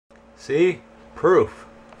See? Proof.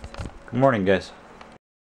 Good morning, guys.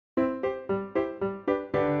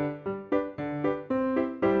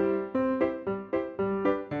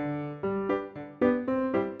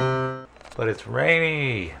 But it's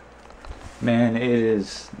rainy. Man, it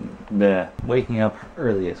is waking up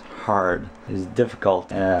early is hard. It's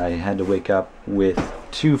difficult. I had to wake up with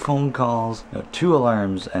 2 phone calls, no, 2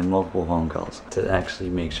 alarms, and multiple phone calls to actually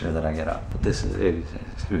make sure that I get up. But this is it.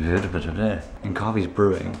 And coffee's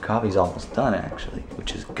brewing. Coffee's almost done actually,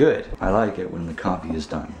 which is good. I like it when the coffee is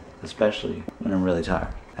done, especially when I'm really tired.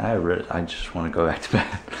 I just want to go back to bed,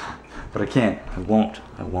 but I can't. I won't.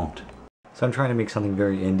 So I'm trying to make something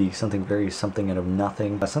very indie, something out of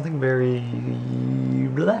nothing, something very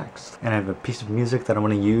relaxed. And I have a piece of music that I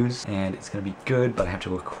want to use, and it's going to be good, but I have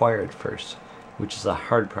to acquire it first, which is the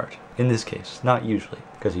hard part. In this case, not usually,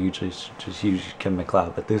 because I usually just use Kevin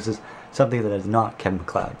MacLeod, but this is something that is not Kevin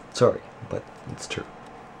MacLeod. Sorry, but it's true.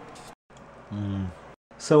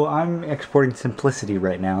 So I'm exporting Simplicity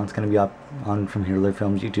right now. It's going to be up on From Here to Live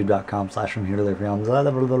Films, youtube.com/FromHereToLiveFilms, blah,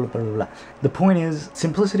 blah, blah, blah, blah, blah. The point is,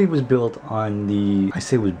 Simplicity was built on the, I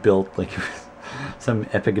say was built like it was some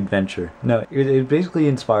epic adventure. No, it was basically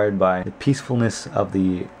inspired by the peacefulness of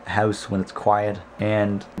the house when it's quiet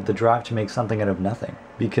and the drive to make something out of nothing.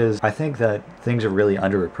 Because I think that things are really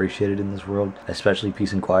underappreciated in this world, especially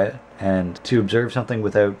peace and quiet. And to observe something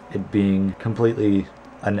without it being completely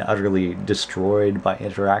and utterly destroyed by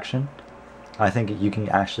interaction, I think you can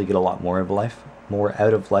actually get a lot more out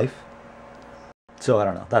of life. So I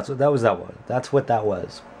don't know. That's what that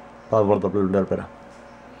was. Blah, blah, blah, blah, blah, blah.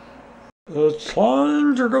 It's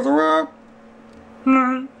time to go to work.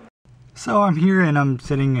 So I'm here and I'm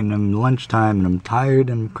sitting and I'm lunchtime and I'm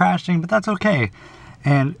tired and I'm crashing, but that's okay.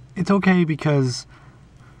 And it's okay because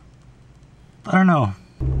I don't know.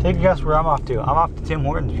 Take a guess where I'm off to. I'm off to Tim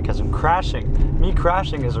Hortons because I'm crashing. Me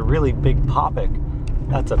crashing is a really big topic.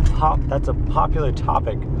 That's a popular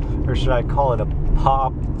topic. Or should I call it a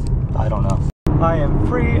pop? I don't know. I am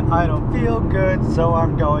free, I don't feel good, so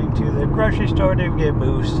I'm going to the grocery store to get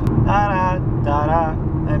boost. Da da da da,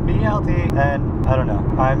 and be healthy. And I don't know.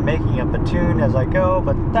 I'm making up a tune as I go,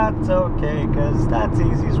 but that's okay, cause that's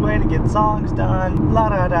the easiest way to get songs done. La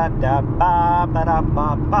da da da ba ba da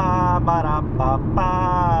ba ba ba da ba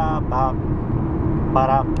ba ba ba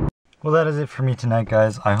da. Well, that is it for me tonight,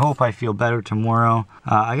 guys. I hope I feel better tomorrow.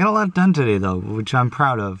 I got a lot done today, though, which I'm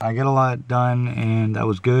proud of. I got a lot done, and that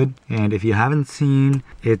was good. And if you haven't seen,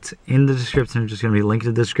 it's in the description. It's just going to be linked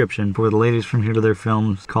in the description for the latest From Here to Their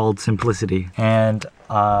films called Simplicity. And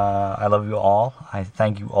I love you all. I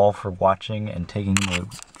thank you all for watching and taking the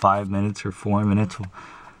 5 minutes or 4 minutes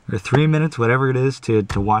or 3 minutes, whatever it is, to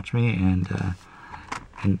watch me and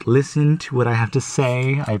listen to what I have to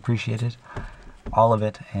say. I appreciate it. All of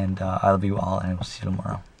it, and I love you all, and we'll see you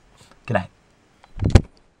tomorrow. Good night.